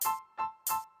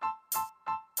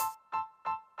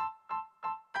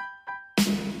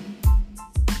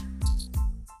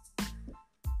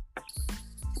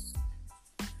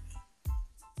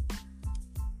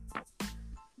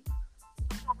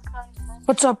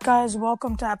What's up, guys?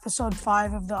 Welcome to episode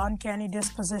 5 of the Uncanny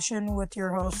Disposition with your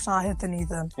hosts, Sahith and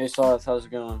Ethan. Hey, Sahith, how's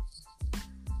it going?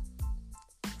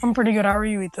 I'm pretty good. How are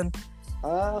you, Ethan?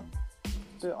 I'm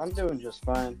doing just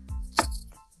fine.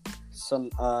 Some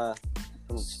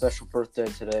special birthday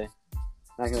today.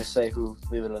 Not gonna say who,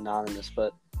 leave it anonymous,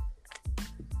 but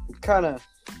kind of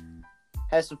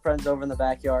had some friends over in the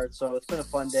backyard, so it's been a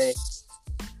fun day.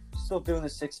 Still doing the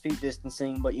 6 feet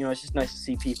distancing, but it's just nice to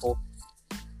see people.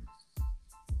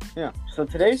 Yeah, so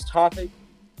today's topic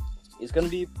is going to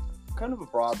be kind of a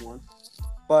broad one,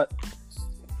 but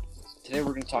today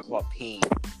we're going to talk about pain.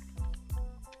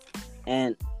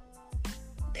 And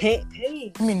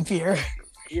pain. I mean, fear.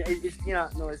 Yeah,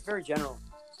 it's very general,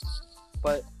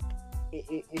 but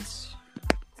it's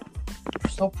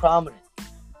so prominent,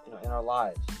 in our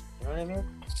lives. You know what I mean?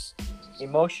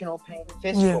 Emotional pain,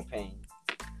 physical pain.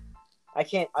 I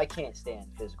can't stand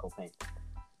physical pain.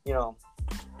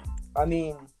 I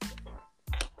mean,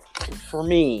 for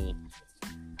me,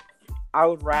 I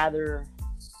would rather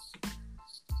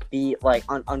be like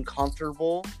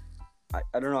uncomfortable. I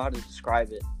don't know how to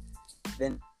describe it.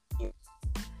 Then, if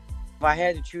I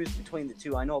had to choose between the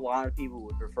two, I know a lot of people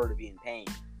would prefer to be in pain.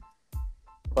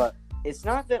 But it's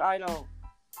not that I'm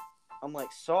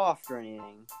like soft or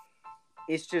anything.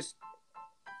 It's just,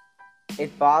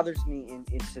 it bothers me and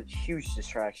it's a huge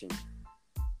distraction.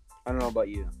 I don't know about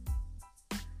you.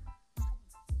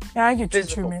 Yeah, I get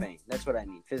Physical you, pain. That's what I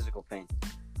mean. Physical pain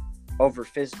over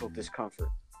physical discomfort.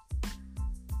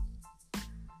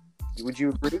 Would you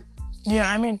agree? Yeah,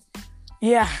 I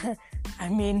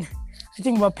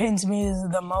think what pains me is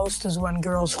the most is when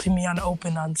girls leave me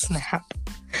unopened on Snap.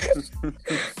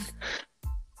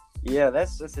 Yeah,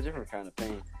 that's a different kind of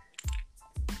pain.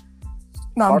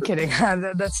 No, I'm kidding.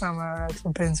 That's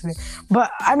what pains me.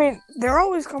 But, they're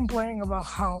always complaining about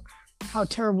how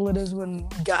terrible it is when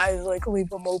guys, leave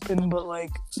them open, but,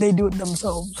 they do it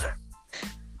themselves.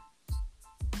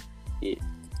 Yeah.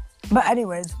 But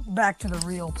anyways, back to the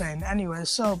real pain. Anyways,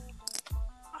 so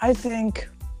I think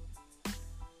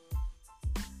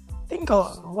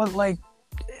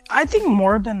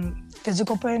more than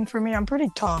physical pain for me, I'm pretty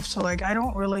tough. So, I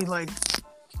don't really,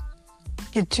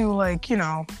 get too,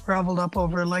 raveled up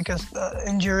over, a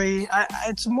injury.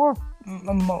 It's more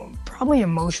probably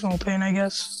emotional pain, I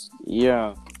guess.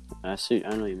 Yeah, I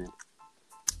know what you mean.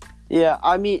 Yeah,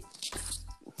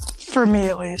 for me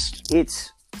at least.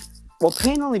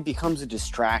 Pain only becomes a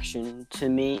distraction to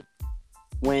me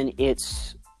when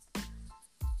it's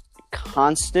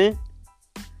constant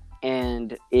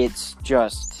and it's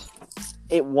just,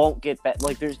 it won't get better.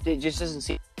 It just doesn't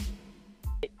seem,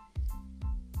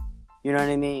 you know what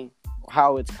I mean?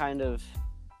 How it's kind of,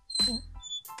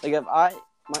 if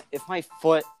I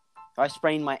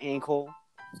sprained my ankle,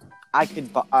 I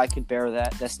could bear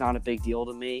that. That's not a big deal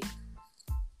to me.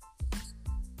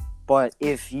 But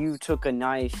if you took a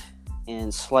knife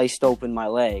and sliced open my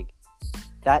leg,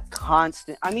 that's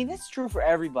true for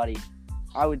everybody,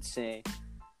 I would say.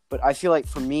 But I feel like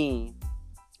for me,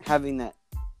 having that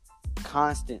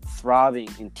constant throbbing,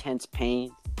 intense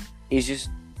pain is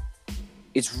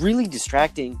it's really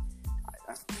distracting.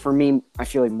 For me, I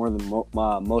feel like more than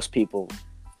most people.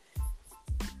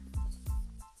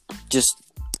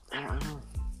 I don't know.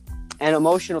 And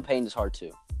emotional pain is hard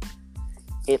too.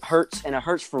 It hurts, and it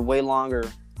hurts for way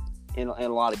longer in a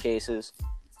lot of cases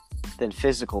than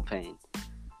physical pain.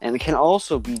 And it can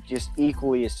also be just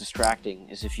equally as distracting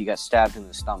as if you got stabbed in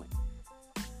the stomach.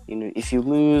 If you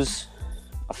lose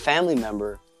a family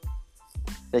member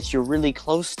that you're really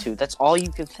close to, that's all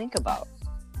you can think about.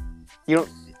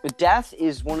 Death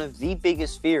is one of the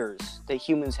biggest fears that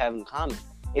humans have in common.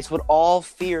 It's what all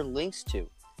fear links to.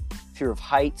 Fear of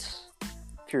heights,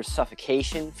 fear of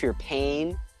suffocation, fear of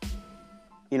pain.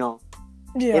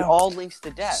 It all links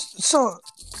to death. So,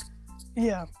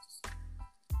 yeah.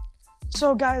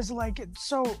 So, guys,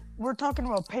 we're talking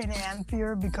about pain and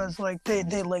fear because,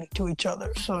 they link to each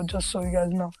other. So, just so you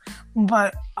guys know.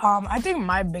 But, I think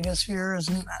my biggest fear is,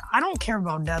 I don't care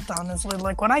about death, honestly.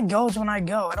 When I go is when I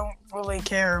go. I don't really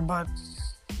care, but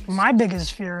my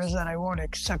biggest fear is that I want to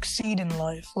succeed in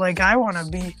life. I want to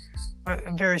be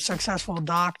a very successful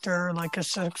doctor, a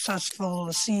successful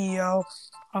CEO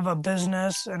of a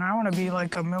business, and I want to be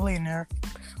a millionaire.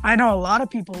 I know a lot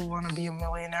of people want to be a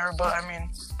millionaire, but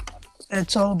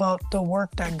it's all about the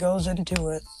work that goes into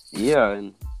it. Yeah,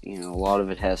 and a lot of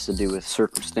it has to do with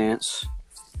circumstance.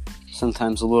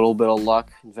 Sometimes a little bit of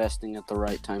luck, investing at the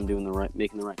right time,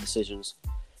 making the right decisions.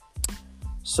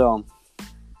 So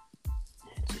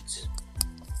it's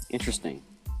interesting.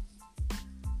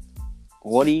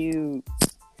 What do you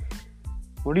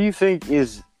think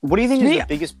is What do you think is Yeah. the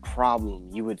biggest problem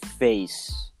you would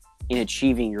face in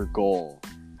achieving your goal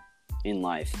in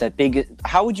life?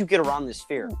 How would you get around this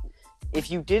fear? If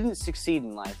you didn't succeed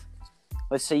in life,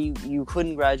 let's say you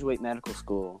couldn't graduate medical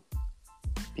school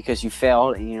because you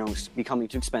failed and, it's becoming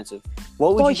too expensive.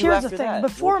 What would you do here's after the thing. that?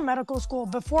 Before medical school,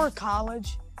 before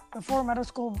college,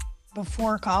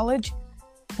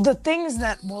 the things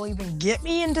that will even get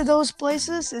me into those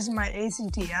places is my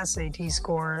ACT, SAT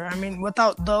score. I mean,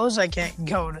 without those, I can't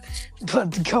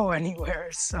go anywhere.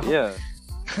 So Yeah.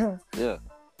 Yeah.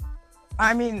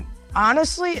 I mean,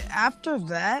 honestly, after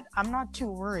that, I'm not too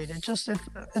worried. It's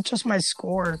just my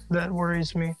score that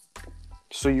worries me.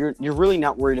 So you're really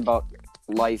not worried about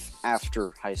life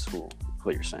after high school, is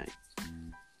what you're saying.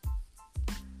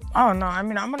 Oh no, I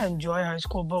mean, I'm gonna enjoy high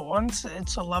school, but once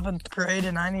it's 11th grade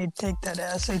and I need to take that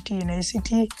SAT and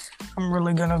ACT, I'm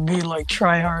really gonna be like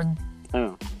try hard.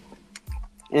 Oh.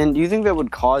 And do you think that would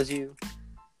cause you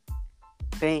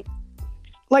pain?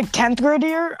 Like 10th grade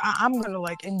year, I'm gonna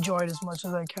like enjoy it as much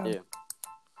as I can. Yeah.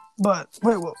 But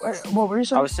wait, what were you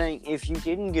saying? I was saying, if you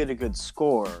didn't get a good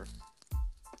score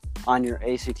on your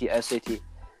ACT, SAT,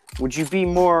 would you be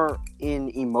more in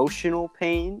emotional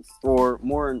pain or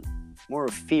more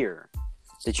of fear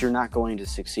that you're not going to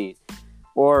succeed?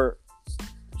 Or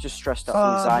just stressed out,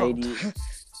 anxiety?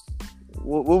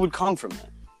 What would come from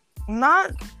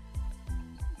that?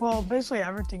 Basically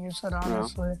everything you said,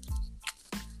 honestly.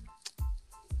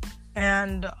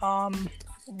 And,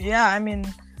 yeah, I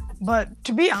mean, but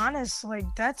to be honest, like,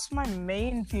 that's my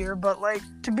main fear, but, like,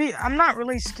 I'm not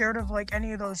really scared of, like,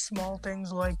 any of those small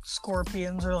things, like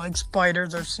scorpions or, like,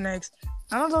 spiders or snakes.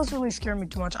 None of those really scare me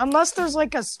too much, unless there's,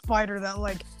 like, a spider that,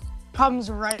 like,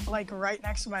 comes right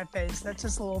next to my face. That's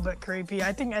just a little bit creepy.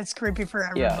 I think it's creepy for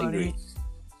everybody. Yeah, I agree.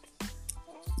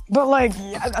 But, like,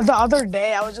 the other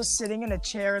day, I was just sitting in a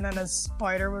chair, and then a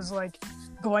spider was, like,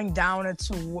 going down. It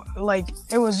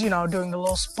was, doing the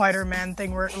little Spider-Man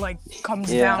thing where it, like,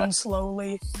 comes down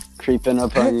slowly. Creeping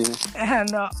up on you. And,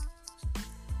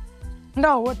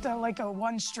 no, with the, like, a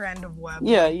one strand of web.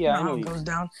 Yeah, I know it goes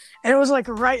down. And it was, like,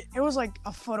 a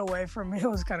foot away from me. It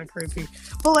was kind of creepy.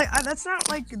 But, like, that's not,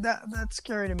 like, that's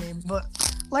scary to me. But,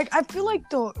 like, I feel like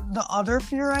the other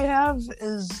fear I have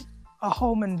is a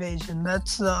home invasion.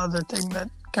 That's the other thing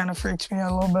that kind of freaks me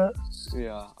out a little bit.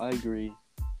 Yeah, I agree.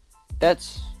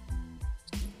 That's,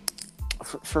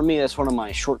 for me, that's one of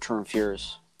my short-term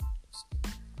fears.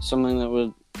 Something that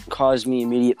would cause me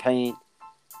immediate pain.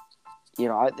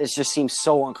 It just seems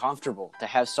so uncomfortable to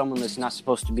have someone that's not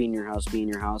supposed to be in your house be in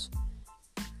your house.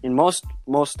 And most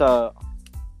home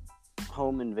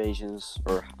invasions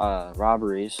or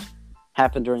robberies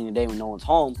happen during the day when no one's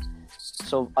home.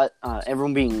 So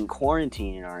everyone being in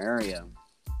quarantine in our area.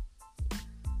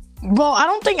 Well, I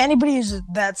don't think anybody is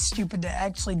that stupid to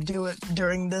actually do it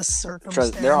during this circumstance.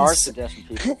 There are suggestion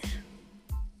people.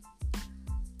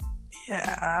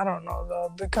 Yeah, I don't know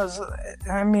though, because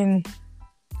I mean,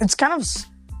 it's kind of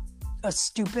a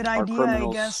stupid idea,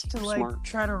 I guess, to like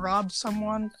try to rob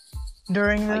someone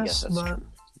during this. I guess that's true.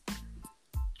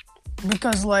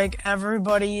 Because like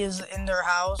everybody is in their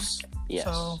house, yes.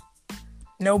 So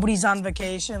nobody's on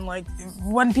vacation. Like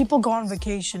when people go on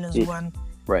vacation is when.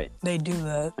 Right. They do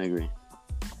that. I agree.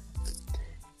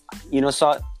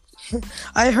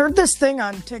 I heard this thing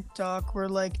on TikTok where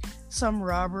like some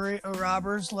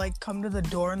robbers like come to the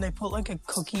door and they put like a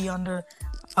cookie under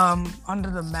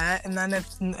the mat, and then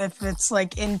if it's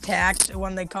like intact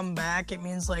when they come back, it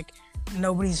means like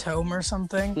nobody's home or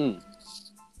something.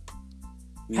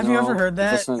 Have you ever heard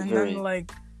that? Then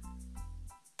like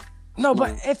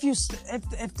but if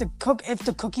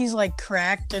the cookie's like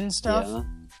cracked and stuff. Yeah.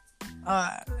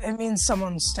 It means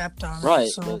someone stepped on it. Right,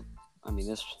 so. but I mean,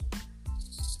 this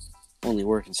only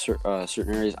work in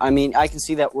certain areas. I mean, I can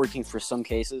see that working for some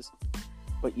cases,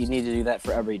 but you need to do that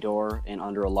for every door and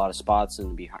under a lot of spots,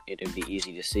 and it'd be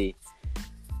easy to see.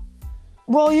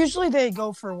 Well, usually they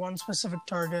go for one specific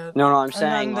target. No, I'm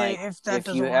saying if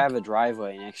you have a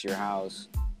driveway next to your house,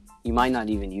 you might not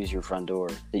even use your front door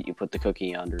that you put the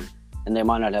cookie under, and they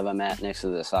might not have a mat next to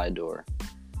the side door.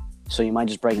 So you might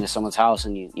just break into someone's house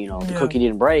and the cookie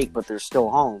didn't break, but they're still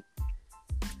home.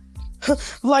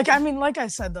 Like I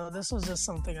said though, this was just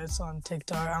something I saw on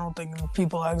TikTok. I don't think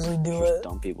people actually do it.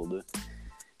 Dumb people do.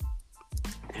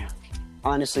 Yeah.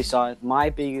 Honestly, my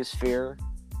biggest fear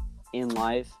in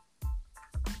life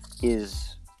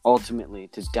is ultimately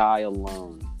to die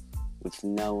alone with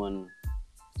no one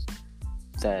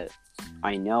that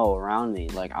I know around me.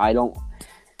 Like I want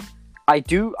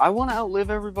to outlive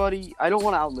everybody. I don't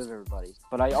want to outlive everybody,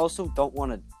 but I also don't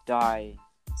want to die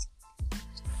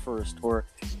first. Or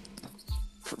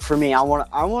for me, I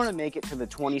want to make it to the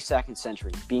 22nd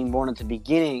century, being born at the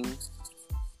beginning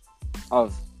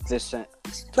of this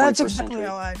 21st That's exactly century.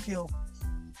 how I feel.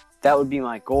 That would be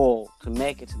my goal, to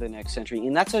make it to the next century,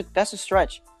 and that's a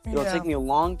stretch. It'll Yeah. take me a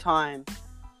long time,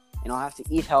 and I'll have to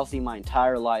eat healthy my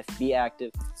entire life, be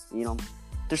active. You know,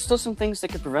 there's still some things that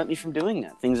could prevent me from doing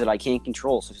that, things that I can't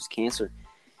control, such as cancer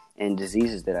and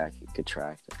diseases that I could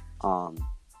contract.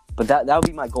 But that would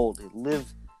be my goal, to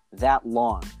live that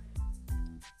long.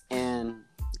 And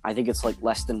I think it's like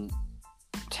less than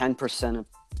 10%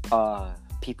 of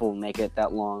people make it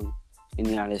that long in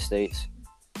the United States.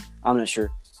 I'm not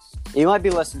sure. It might be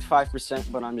less than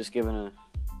 5%, but I'm just giving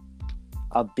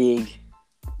a big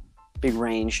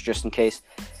range just in case.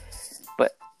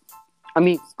 But I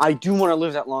mean, I do want to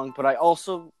live that long, but I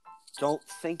also don't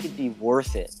think it'd be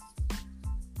worth it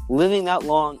living that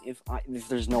long if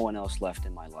there's no one else left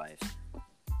in my life.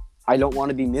 I don't want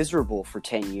to be miserable for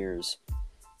 10 years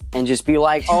and just be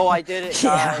like, oh, I did it, guys,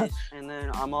 Yeah. and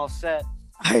then I'm all set.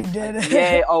 I did it.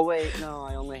 Yay, oh wait, no,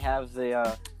 I only have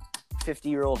the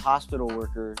 50-year-old hospital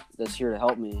worker that's here to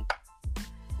help me.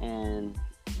 And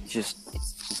it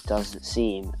just doesn't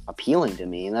seem appealing to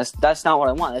me. And that's not what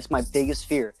I want. That's my biggest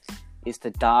fear, is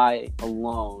to die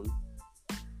alone.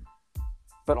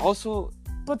 But also...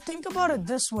 But think about it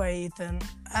this way, Ethan.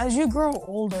 As you grow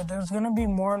older, there's going to be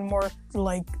more and more,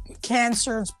 like,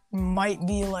 cancers might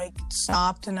be, like,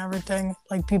 stopped and everything.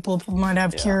 Like, people might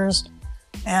have cures.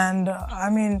 And,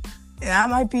 I mean, that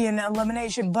might be an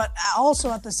elimination. But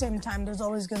also, at the same time, there's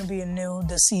always going to be a new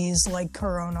disease, like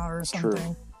Corona or something.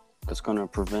 True. That's going to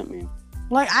prevent me.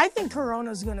 Like, I think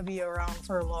Corona is going to be around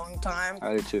for a long time.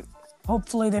 I do too.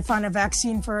 Hopefully they find a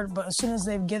vaccine for it, but as soon as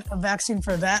they get a vaccine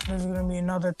for that, there's going to be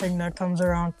another thing that comes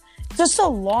around. Just a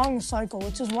long cycle,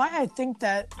 which is why I think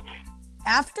that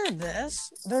after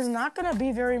this, there's not going to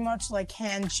be very much, like,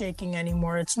 handshaking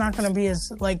anymore. It's not going to be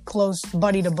as, like, close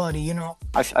buddy to buddy, you know?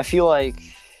 I feel like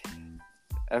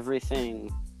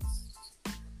everything...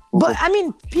 But, I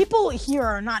mean, people here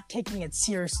are not taking it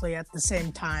seriously at the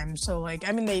same time. So, like,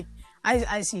 I mean,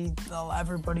 I see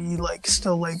everybody, like,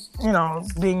 still, like, you know,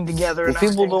 being together. Well,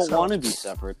 people don't want to be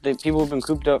separate. People have been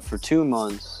cooped up for 2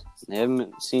 months. They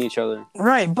haven't seen each other.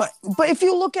 Right, but if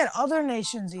you look at other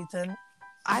nations, Ethan,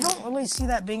 I don't really see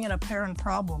that being an apparent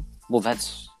problem. Well,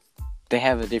 they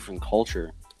have a different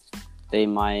culture. They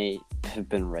might have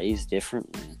been raised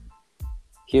differently.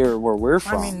 Here, where we're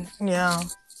from, I mean, yeah.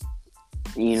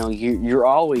 You know, you're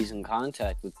always in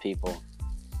contact with people.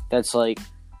 That's like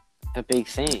the big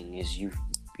thing, is you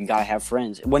gotta have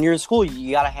friends. When you're in school,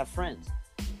 you gotta have friends.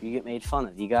 You get made fun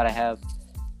of. You gotta have,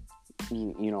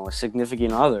 you know, a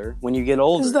significant other. When you get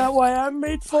older, Is that why I'm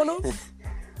made fun of?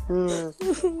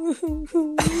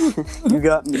 you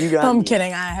got I'm me.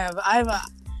 kidding. I have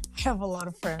a lot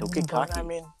of friends. Don't get cocky. I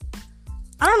mean,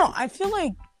 I don't know. I feel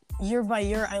like year by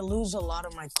year, I lose a lot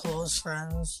of my close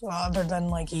friends, other than,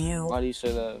 like, you. Why do you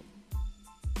say that?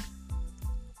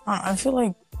 I feel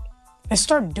like I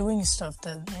start doing stuff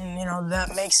that, you know,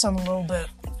 that makes them a little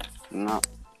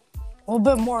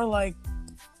bit more, like,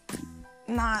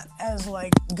 not as,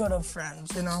 like, good of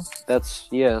friends, you know? That's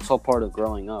all part of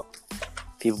growing up.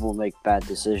 People will make bad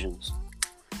decisions.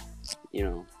 You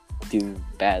know, do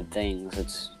bad things.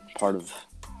 It's part of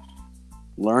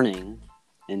learning.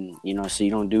 And, you know, so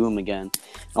you don't do them again.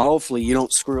 And hopefully you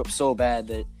don't screw up so bad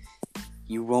that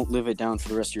you won't live it down for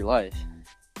the rest of your life.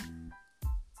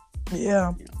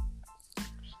 Yeah.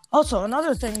 Also,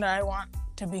 another thing that I want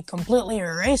to be completely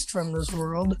erased from this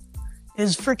world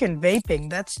is freaking vaping.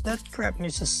 That crap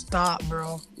needs to stop,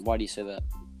 bro. Why do you say that?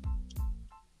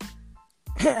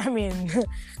 I mean,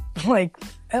 like,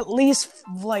 at least,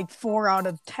 like, 4 out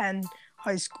of 10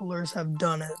 high schoolers have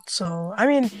done it. So, I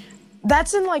mean,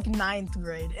 that's in, like, 9th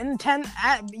grade. In 10,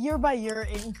 year by year,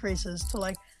 it increases to,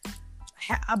 like,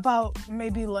 about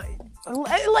maybe, like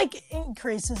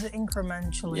increases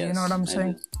incrementally. Yes, you know what I'm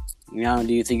saying? Now,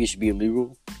 do you think it should be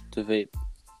illegal to vape?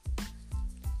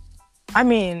 I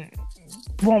mean,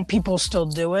 won't people still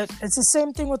do it? It's the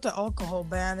same thing with the alcohol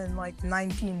ban in, like,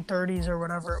 1930s or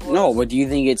whatever it was. No, but do you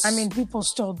think I mean, people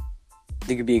still...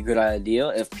 think it'd be a good idea?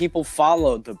 If people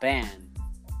followed the ban,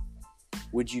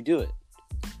 would you do it?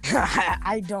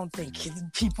 I don't think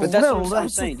people But that's will. what I'm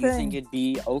That's saying. the Do you thing. think it'd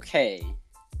be okay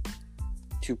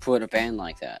to put a ban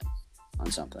like that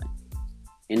on something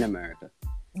in America?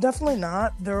 Definitely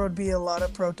not. There would be a lot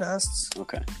of protests.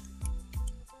 Okay.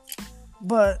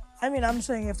 But, I mean, I'm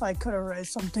saying if I could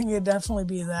erase something, it'd definitely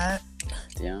be that.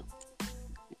 Yeah.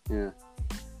 Yeah.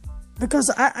 Because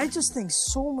I just think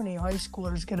so many high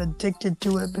schoolers get addicted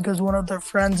to it because one of their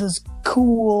friends is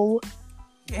cool,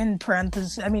 in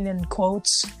parentheses, I mean, in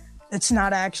quotes, it's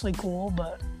not actually cool,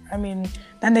 but I mean,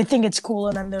 then they think it's cool,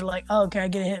 and then they're like, "Oh, can I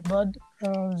get a hit, bud?"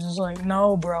 It's just like,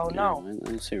 no, bro, no.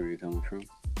 I see where you're coming from.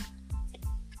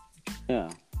 Yeah.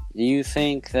 Do you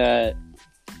think that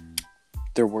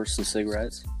they're worse than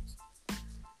cigarettes?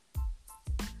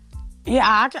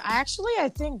 Yeah, actually, I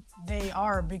think they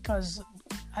are, because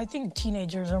I think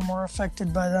teenagers are more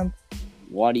affected by them.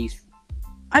 Why do you?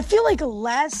 I feel like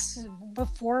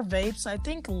before vapes, I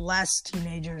think less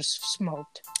teenagers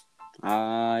smoked.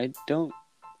 I don't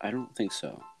think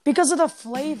so. Because of the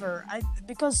flavor.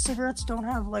 Because cigarettes don't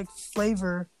have like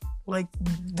flavor like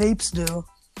vapes do.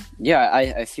 Yeah,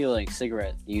 I feel like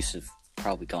cigarette use have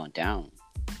probably gone down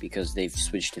because they've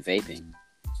switched to vaping.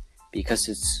 Because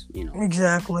it's,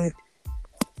 Exactly.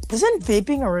 Isn't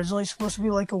vaping originally supposed to be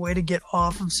like a way to get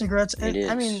off of cigarettes? It is.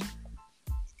 I mean,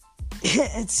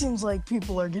 it seems like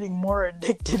people are getting more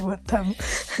addicted with them.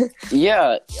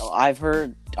 Yeah, I've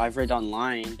read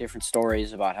online different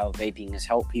stories about how vaping has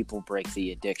helped people break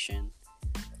the addiction.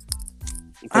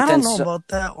 But I don't know about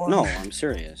that one. No, I'm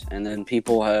serious. And then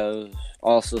people have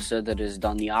also said that it has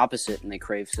done the opposite and they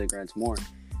crave cigarettes more.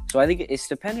 So I think it's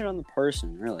dependent on the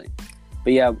person, really.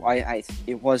 But yeah,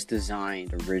 it was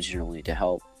designed originally to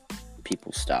help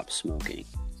people stop smoking.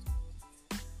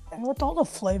 And with all the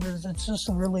flavors, it's just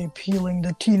really appealing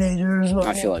to teenagers.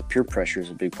 I feel like peer pressure is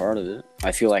a big part of it.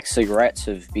 I feel like cigarettes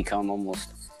have become almost,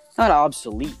 not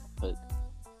obsolete, but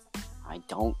I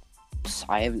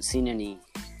haven't seen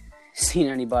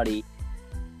anybody,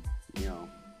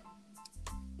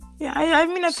 Yeah, I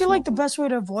mean, I feel like the best way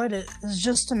to avoid it is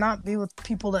just to not be with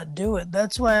people that do it.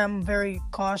 That's why I'm very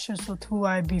cautious with who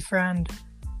I befriend.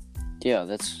 Yeah,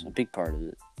 that's a big part of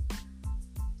it.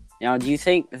 Now, do you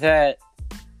think that,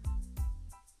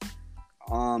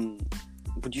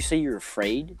 would you say you're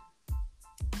afraid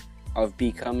of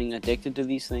becoming addicted to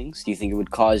these things? Do you think it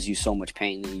would cause you so much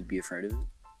pain that you'd be afraid of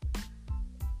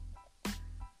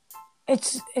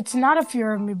it? It's not a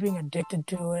fear of me being addicted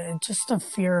to it. It's just a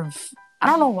fear of, I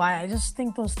don't know why. I just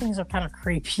think those things are kind of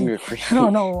creepy. You're creepy. I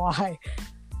don't know why.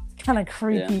 Kind of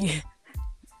creepy. Yeah.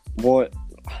 What?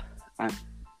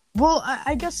 Well,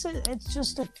 I guess it's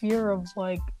just a fear of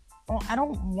like, I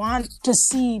don't want to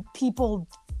see people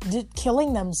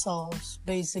killing themselves,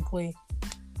 basically.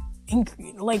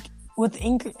 Like with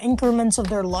increments of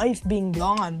their life being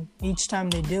gone each time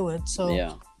they do it. So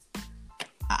yeah.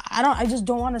 I just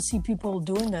don't want to see people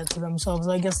doing that to themselves.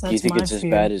 I guess that's my fear. Do you think it's as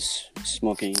bad as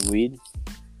smoking weed?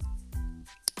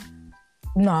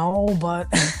 No, but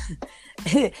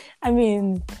I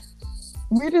mean,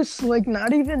 weed is like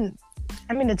not even.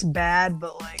 I mean, it's bad,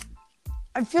 but like,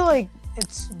 I feel like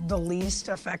it's the least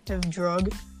effective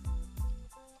drug.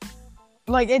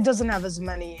 Like, it doesn't have as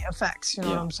many effects, you know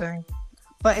what I'm saying?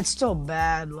 But it's still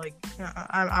bad. Like,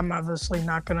 I'm obviously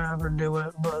not gonna ever do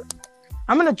it, but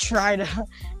I'm gonna try to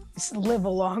live a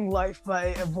long life by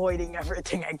avoiding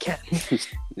everything I can.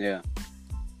 Yeah.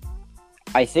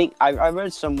 I think I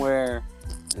read somewhere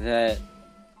that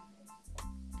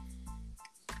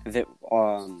the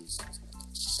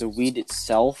weed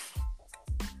itself,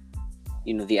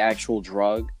 the actual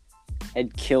drug,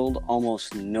 had killed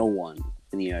almost no one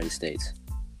in the United States.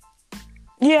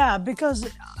 Yeah, because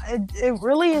it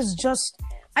really is just.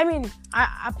 I mean,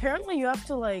 apparently you have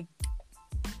to like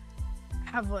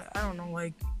have I don't know,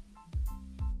 like,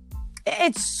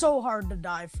 it's so hard to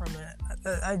die from it.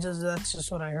 That's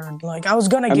just what I heard. Like, I was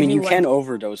gonna give you like, can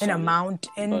overdose an on amount,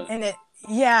 and it.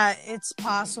 Yeah, it's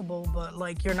possible, but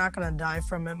like, you're not gonna die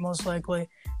from it most likely.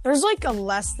 There's like a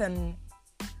less than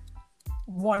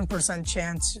 1%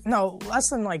 chance. No,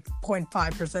 less than like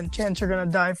 0.5% chance you're gonna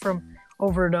die from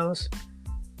overdose.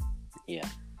 Yeah.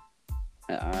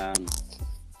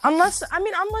 Unless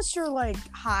you're like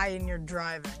high and you're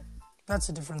driving. That's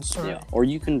a different story. Yeah. Or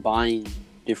you combine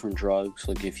different drugs,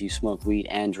 like if you smoke weed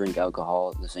and drink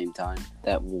alcohol at the same time,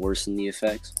 that will worsen the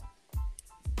effects.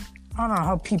 I don't know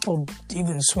how people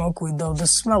even smoke weed though. The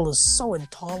smell is so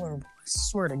intolerable. I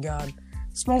swear to God.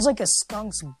 It smells like a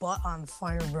skunk's butt on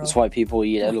fire, bro. That's why people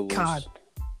eat edibles. God.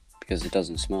 Because it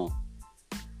doesn't smell.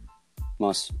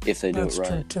 If they do it right.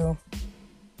 That's true too.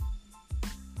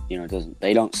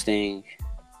 They don't stink.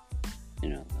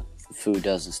 The food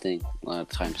doesn't stink. A lot of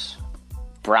times,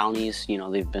 brownies,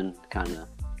 they've been kind of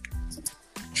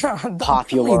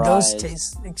popularized. Those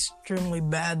taste extremely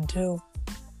bad too.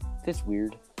 That's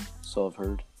weird. So I've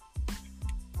heard.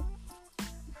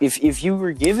 If you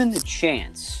were given the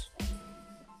chance,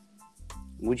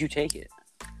 would you take it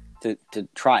to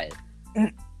try it?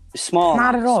 Small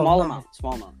amount.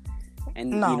 And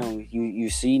no. You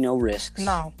see no risks.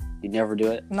 No. You'd never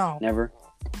do it? No. Never?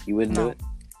 You wouldn't do it?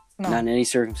 No. Not in any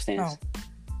circumstance? No.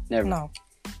 Never? No.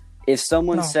 If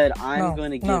someone No, said, "I'm no,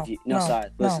 going to no, give you," no,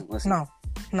 listen. No.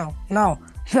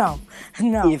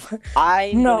 If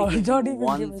I'm No, going to give don't you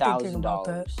even get me thinking about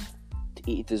 $1,000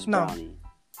 to eat this No. brownie,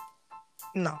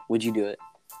 No. would you do it?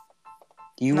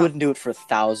 You No. wouldn't do it for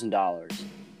 $1,000.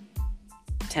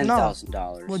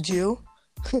 $10,000. Would you?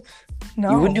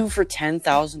 No. You wouldn't do it for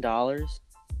 $10,000?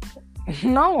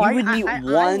 No, You would eat I'd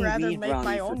one rather weed make brownie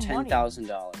my for own money.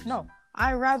 $10,000. No,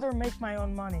 I rather make my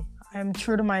own money. I am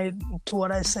true to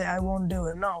what I say. I won't do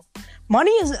it. No,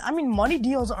 money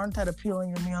deals aren't that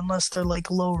appealing to me unless they're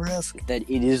like low risk. That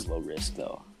it is low risk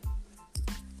though.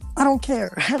 I don't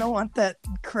care. I don't want that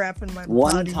crap in my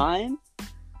One body. time,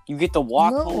 you get to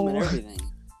walk No. home and everything.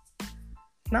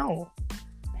 No,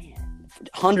 Man,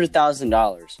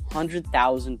 $100,000,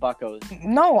 100,000 buckos.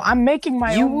 no, I'm making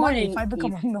my You own money if wouldn't I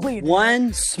become a millionaire.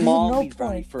 One small No weed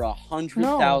brownie point. for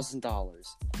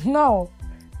 $100,000. No.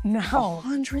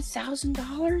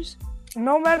 $100,000?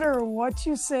 No matter what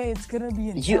you say, it's gonna be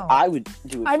a no. I would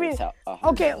do it. I for mean, $100,000.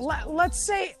 Okay, let's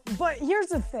say, but here's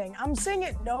the thing. I'm saying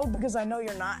it no because I know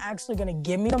you're not actually going to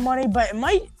give me the money, but it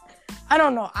might, I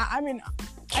don't know. I mean, I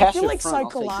Cash feel up like front, I'll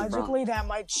take your psychologically that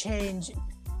might change.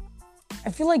 I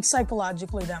feel like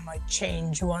psychologically that might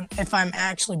change if I'm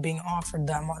actually being offered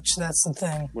that much. That's the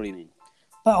thing. What do you mean?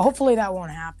 But hopefully that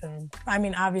won't happen. I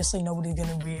mean, obviously nobody's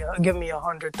going to be give me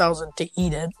 100,000 to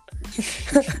eat it.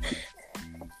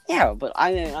 Yeah, but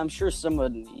I'm sure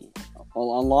somebody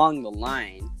along the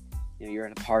line, you're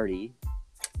at a party,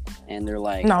 and they're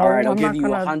like, No, "All right, I'll I'm give not you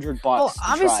gonna- $100." Well,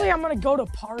 obviously to I'm going to go to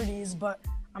parties, but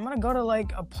I'm going to go to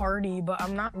like a party, but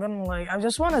I'm not going to like, I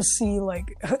just want to see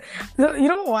like, you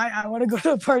know why I want to go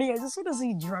to a party? I just want to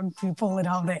see drunk people and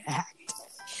how they act.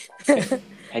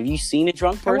 Have you seen a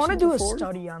drunk I person? want to do before? a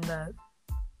study on that.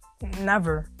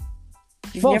 Never.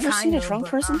 You've Well, never seen a kind of, drunk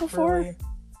but person not before? really.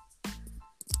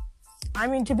 I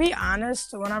mean, to be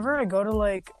honest, whenever I go to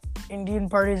like Indian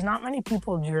parties, not many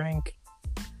people drink.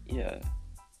 Yeah.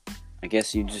 I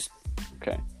guess you just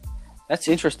okay. That's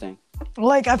interesting.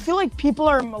 Like, I feel like people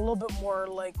are a little bit more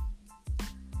like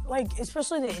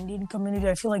especially the Indian community.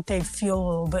 I feel like they feel a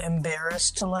little bit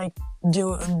embarrassed to like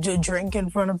do drink in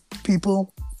front of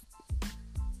people,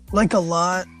 like a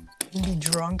lot, be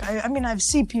drunk. I mean, I've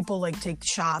seen people like take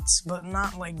shots, but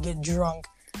not like get drunk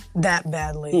that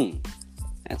badly.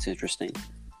 That's interesting.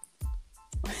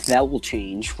 That will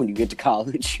change when you get to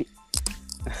college.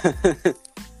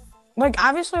 Like,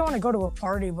 obviously, I want to go to a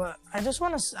party, but I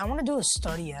want to do a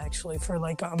study actually for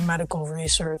like a medical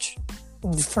research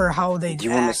for how they Do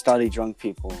you want to study drunk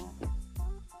people?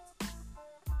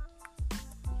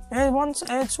 I want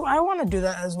to do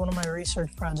that as one of my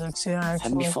research projects. Yeah, actually.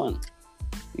 That'd be fun.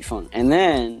 Be fun. And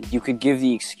then you could give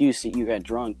the excuse that you got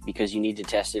drunk because you need to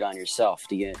test it on yourself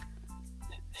to get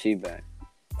feedback.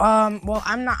 Well,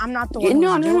 I'm not the one.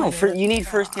 No. doing it. You need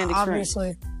first-hand experience.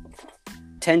 Obviously.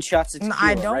 10 shots of tequila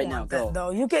I don't right want now. that Go.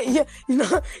 though. You can,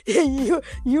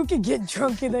 you can get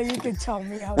drunk and then you can tell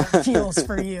me how that feels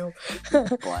for you.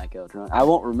 Blackout drunk. I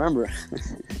won't remember.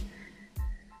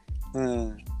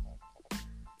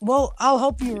 Well, I'll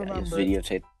help you Just remember.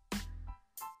 videotape.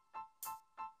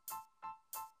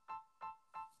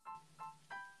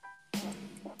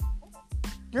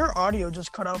 Your audio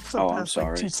just cut out for the Oh, I'm past like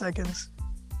sorry. 2 seconds.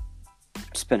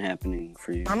 It's been happening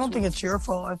for you. I don't think it's your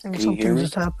fault. I think Can you hear something me?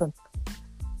 just happened.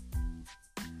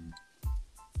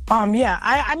 Yeah.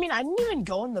 I mean, I didn't even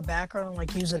go in the background and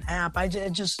like use an app.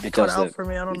 It just It cut does out that. for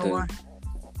me. I don't know why.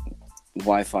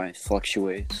 Wi-Fi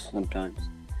fluctuates sometimes.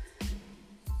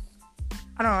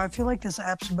 I don't know. I feel like this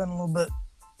app's been a little bit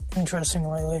interesting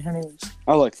lately. Anyways,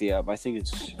 I like the app. I think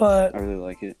it's. but I really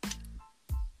like it.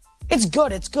 it's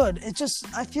good. It's good. It's just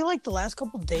I feel like the last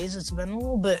couple of days it's been a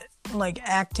little bit like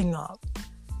acting up.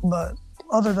 But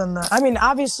other than that, I mean,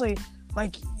 obviously,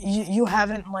 like you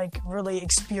haven't like really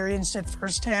experienced it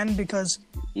firsthand because,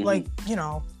 like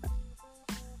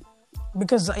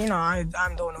because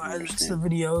I'm the one who edits the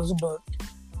videos, but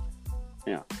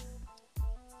Yeah.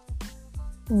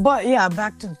 But yeah,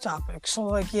 back to the topic. So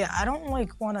like, yeah, I don't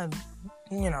like want to,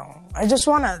 I just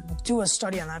want to do a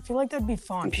study on that. I feel like that'd be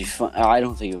fun. It'd be fun. I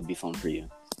don't think it would be fun for you.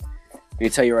 I can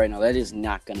tell you right now, that is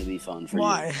not going to be fun for you.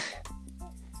 Why?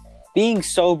 Being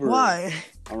sober Why?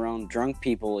 around drunk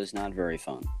people is not very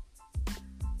fun.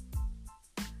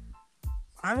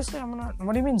 Obviously, I'm not.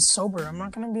 What do you mean sober? I'm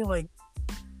not gonna be like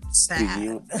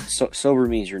sad. Sober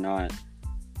means you're not.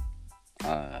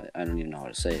 I don't even know how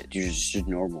to say it. You're just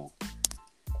normal.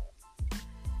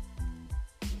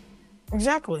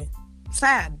 Exactly.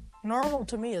 Sad. Normal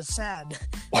to me is sad.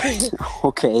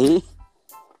 Okay.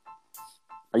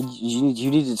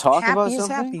 You need to talk happy about is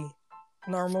something? happy.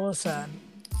 Normal is sad.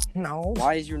 No.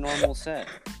 Why is your normal sad?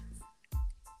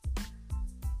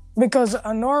 Because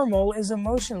a normal is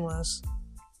emotionless.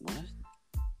 What?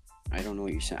 I don't know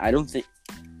what you're saying. I don't think.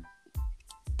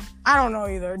 I don't know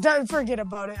either. Forget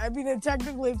about it. I mean,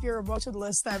 technically, if you're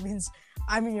emotionless, that means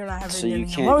you're not having So you any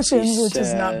can't emotions, be which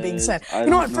is not being said. sad. I You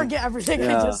know don't what? know. Forget everything I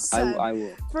Yeah, just said. I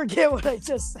will. Forget what I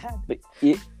just said.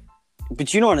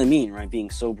 But you know what I mean, right? Being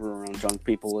sober around drunk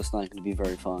people is not going to be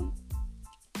very fun.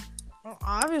 Well,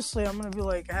 obviously, I'm gonna be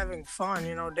like having fun,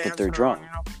 dancing. they're drunk.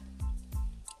 Around,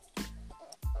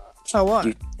 So what?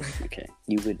 Okay,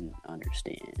 you wouldn't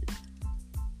understand.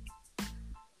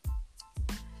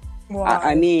 Why?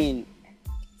 I mean,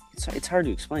 it's hard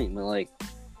to explain, but like,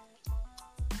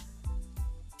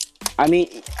 I mean,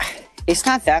 it's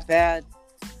not that bad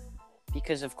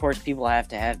because of course people have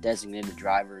to have designated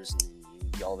drivers,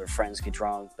 and all their friends get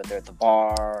drunk, but they're at the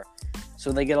bar,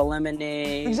 so they get a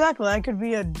lemonade. Exactly, I could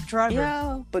be a driver.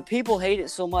 Yeah, but people hate it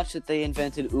so much that they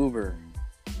invented Uber.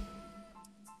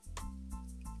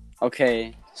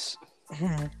 Okay.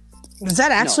 Is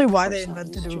that actually No, why of they course not.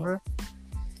 invented It's a joke. Uber?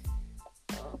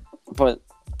 But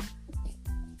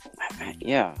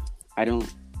yeah, I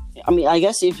mean, I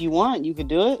guess if you want, you could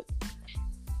do it.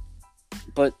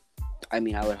 But I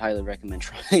mean, I would highly recommend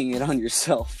trying it on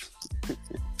yourself.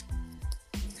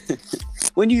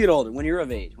 When you get older, when you're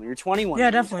of age, when you're 21. Yeah,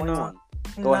 when you're definitely 21,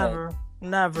 not. Go ahead.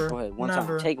 Never. Go ahead, one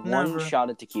never, time. Take never, one shot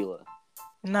of tequila.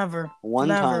 Never. One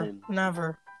never, time.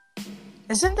 Never.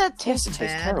 Isn't that Yes, taste it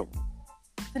tastes bad? terrible.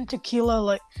 Isn't tequila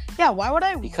like? Yeah. Why would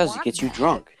I? Because want it gets you that?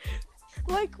 drunk.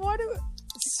 Like, what?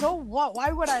 So what?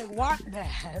 Why would I want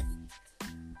that?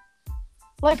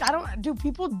 Like, I don't. Do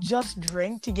people just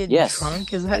drink to get Yes,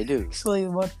 drunk? Is that they do. actually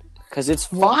what? Because it's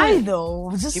fun. Why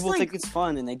though? Just People like, think it's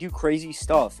fun and they do crazy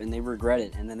stuff and they regret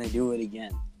it and then they do it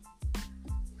again.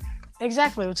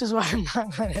 exactly, which is why I'm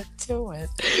not gonna do it.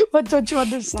 But don't you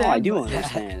understand? No, I do about that?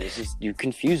 understand. It's just you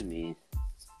confuse me.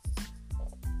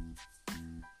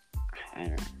 I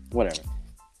don't know. Whatever.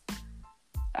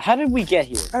 How did we get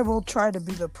here? I will try to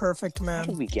be the perfect How man.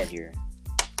 did we get here?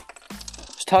 I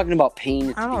was talking about pain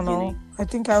at the I don't beginning. know. I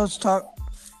think I was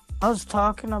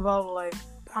talking about like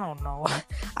I don't know.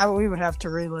 We would have to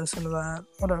re-listen to that.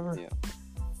 Whatever. Yeah.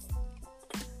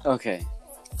 Okay.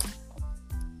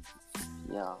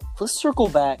 Yeah. Let's circle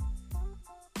back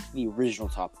to the original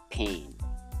topic, pain.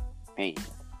 Pain.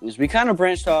 Because we kind of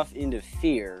branched off into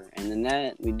fear, and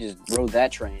then we just rode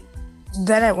that train.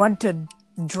 Then it went to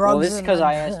drugs. Well, this is and because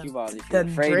I then- asked you about if you're then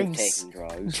afraid drinks. of taking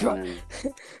drugs. Dru- and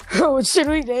Oh, should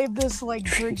we name this like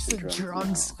drinks and and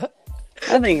drugs, drugs?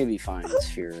 I think it'd be fine. It's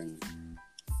fear and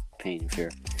pain and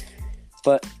fear.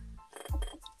 But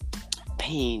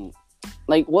pain,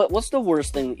 like what's the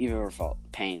worst thing that you've ever felt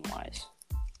pain wise?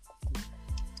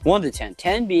 1 to 10.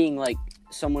 10 being like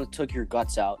someone took your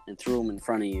guts out and threw them in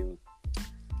front of you,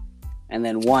 and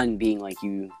then 1 being like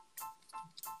you,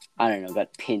 I don't know,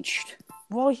 got pinched.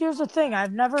 Well, here's the thing.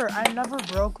 I've never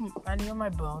broke any of my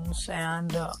bones,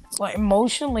 and like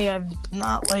emotionally, I've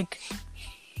not like.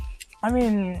 I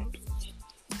mean,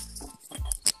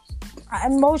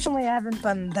 emotionally, I haven't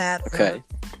been that. Okay.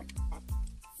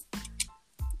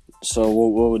 So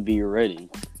what would be your rating?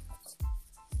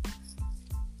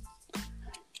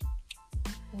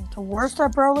 The worst I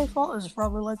probably felt is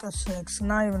probably like a 6.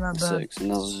 Not even that bad. 6. And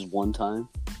that was just one time?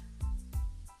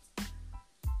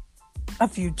 A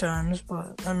few times,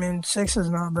 but I mean, 6 is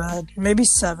not bad. Maybe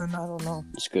 7. I don't know.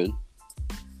 It's good.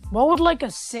 What would like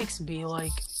a 6 be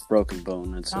like? Broken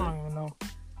bone, I'd say. I don't even know.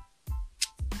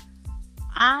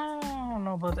 I don't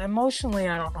know, but emotionally,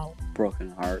 I don't know. Broken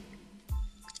heart.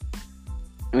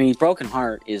 I mean, broken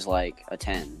heart is like a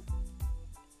 10.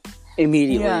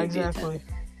 Immediately. Yeah, it'd be a 10. exactly.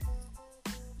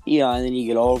 Yeah, and then you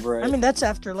get over it. I mean, that's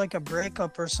after like a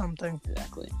breakup or something.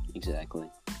 Exactly.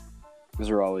 Those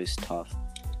are always tough.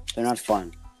 They're not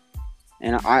fun.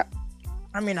 And I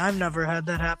mean, I've never had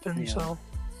that happen, Yeah. so.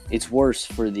 it's worse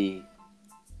for the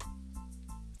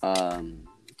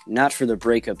not for the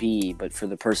breakup-y, but for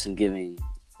the person giving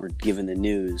the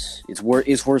news. It's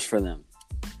worse for them,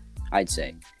 I'd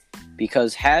say.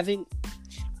 Because having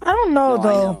I don't know, No, I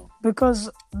though. know. Because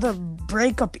the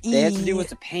breakup they have to do with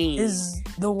the pain, is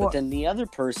the but what then the other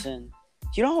person,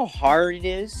 do you know how hard it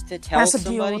is to tell has to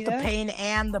deal somebody with the that? pain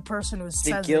and the person who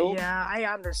says guilt? it. Yeah, I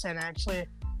understand, actually.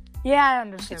 Yeah, I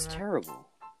understand It's that. terrible.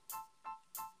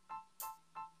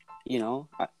 You know,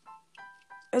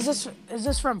 Is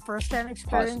this from first-hand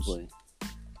experience? possibly.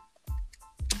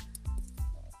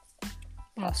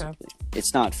 Okay. Possibly.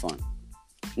 It's not fun.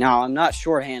 Now, I'm not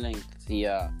shorthanding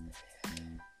the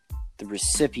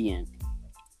recipient,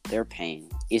 their pain.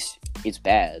 It's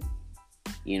bad,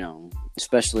 you know,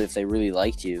 especially if they really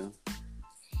liked you.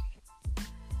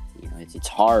 You know, it's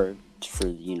hard. for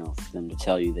for them to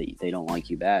tell you that they don't like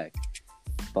you back.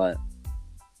 But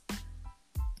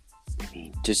I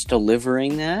mean, just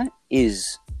delivering that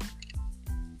it's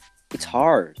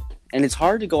hard, and it's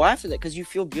hard to go after that because you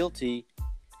feel guilty,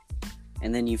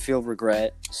 and then you feel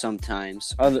regret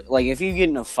sometimes. Like if you get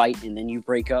in a fight and then you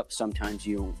break up, sometimes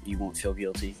you won't feel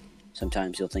guilty.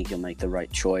 Sometimes you'll think you'll make the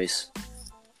right choice,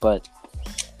 but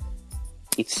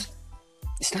it's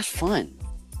not fun,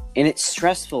 and it's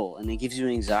stressful, and it gives you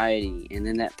anxiety, and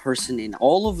then that person and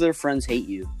all of their friends hate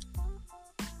you,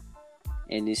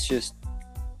 and it's just.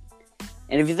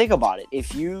 And if you think about it,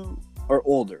 if you are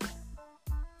older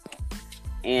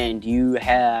and you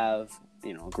have,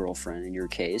 a girlfriend in your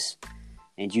case,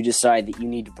 and you decide that you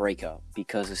need to break up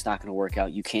because it's not going to work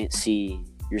out, you can't see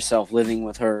yourself living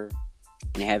with her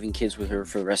and having kids with her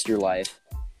for the rest of your life,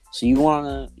 so you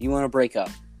wanna break up.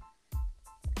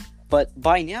 But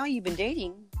by now you've been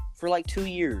dating for like 2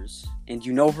 years, and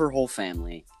you know her whole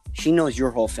family. She knows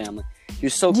your whole family.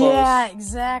 You're so close. Yeah,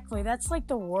 exactly. That's like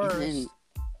the worst. And then,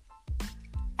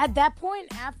 at that point,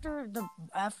 after the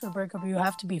breakup, you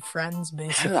have to be friends,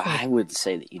 basically. I wouldn't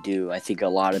say that you do. I think a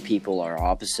lot of people are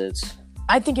opposites.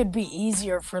 I think it'd be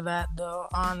easier for that, though,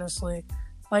 honestly.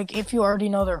 Like, if you already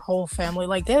know their whole family,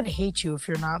 like, they'd hate you if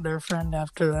you're not their friend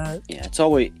after that. Yeah, it's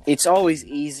always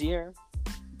easier,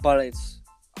 but it's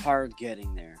hard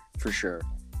getting there, for sure.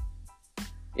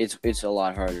 It's a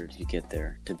lot harder to get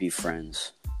there, to be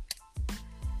friends.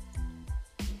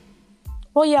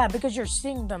 Well, yeah, because you're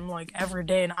seeing them, like, every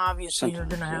day, and obviously Sometimes, you're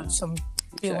going to have some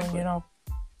feeling, Exactly.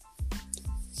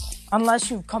 Unless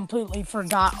you completely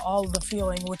forgot all the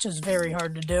feeling, which is very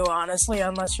hard to do, honestly,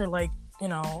 unless you're, like,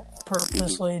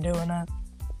 purposely doing it.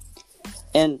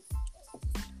 And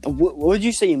what would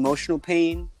you say, emotional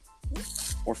pain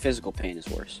or physical pain is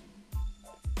worse?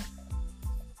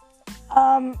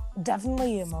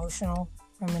 Definitely emotional.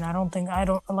 I mean,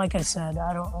 like I said,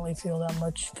 I don't really feel that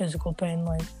much physical pain,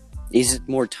 like. Is it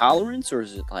more tolerance, or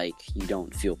is it like you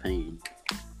don't feel pain?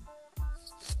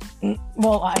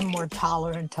 Well, I'm more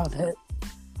tolerant of it.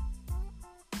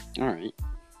 All right.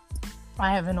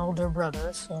 I have an older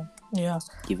brother, so, yeah.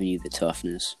 Giving you the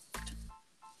toughness.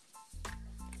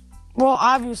 Well,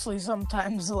 obviously,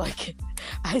 sometimes, like,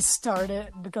 I start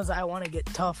it because I want to get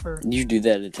tougher. You do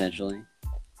that intentionally?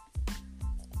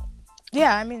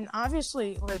 Yeah, I mean,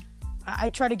 obviously, like, I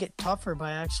try to get tougher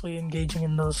by actually engaging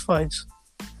in those fights.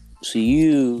 So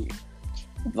you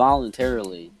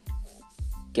voluntarily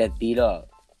get beat up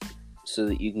so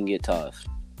that you can get tough?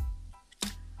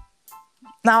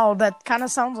 Now, that kind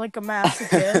of sounds like a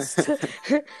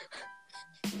masochist.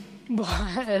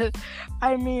 But,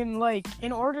 I mean, like,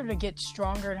 in order to get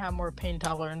stronger and have more pain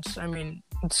tolerance, I mean,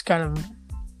 it's kind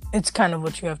of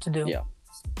what you have to do. Yeah.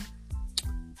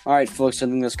 All right, folks, I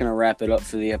think that's going to wrap it up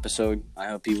for the episode. I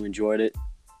hope you enjoyed it.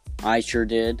 I sure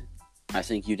did. I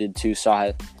think you did too,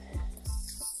 Sahith.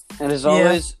 And as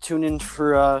always, tune in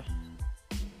for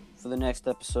the next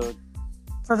episode.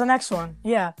 For the next one,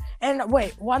 yeah. And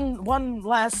wait, one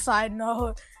last side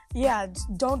note. Yeah,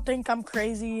 don't think I'm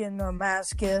crazy and a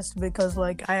masochist because,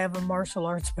 like, I have a martial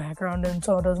arts background and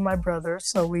so does my brother.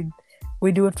 So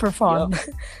we do it for fun.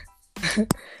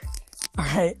 Yep. All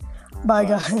right. Bye,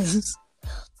 guys.